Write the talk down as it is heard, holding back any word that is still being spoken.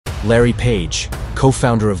Larry Page,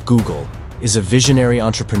 co-founder of Google, is a visionary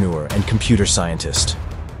entrepreneur and computer scientist.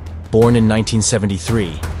 Born in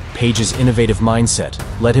 1973, Page's innovative mindset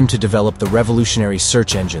led him to develop the revolutionary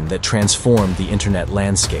search engine that transformed the internet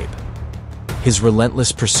landscape. His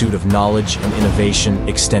relentless pursuit of knowledge and innovation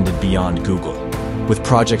extended beyond Google, with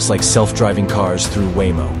projects like self-driving cars through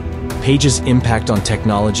Waymo. Page's impact on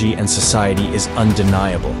technology and society is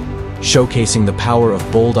undeniable, showcasing the power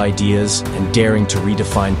of bold ideas and daring to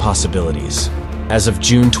redefine possibilities. As of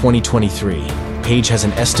June 2023, Page has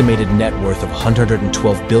an estimated net worth of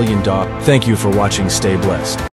 $112 billion. Thank you for watching. Stay blessed.